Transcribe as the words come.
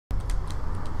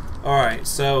Alright,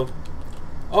 so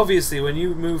obviously when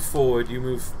you move forward, you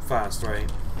move fast,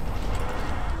 right?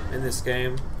 In this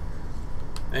game.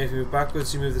 And if you move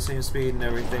backwards, you move the same speed and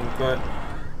everything. But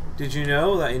did you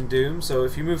know that in Doom, so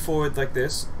if you move forward like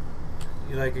this,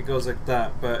 it goes like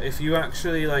that. But if you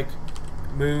actually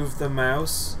move the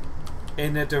mouse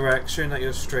in a direction that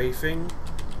you're strafing,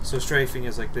 so strafing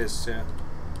is like this, yeah.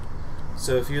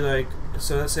 So if you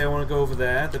so let's say I want to go over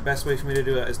there, the best way for me to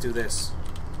do that is do this,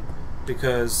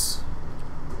 because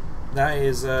that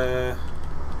is how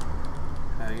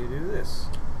you do this,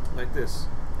 like this.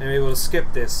 And you're able to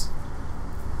skip this.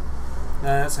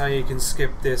 Now that's how you can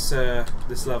skip this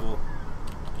this level.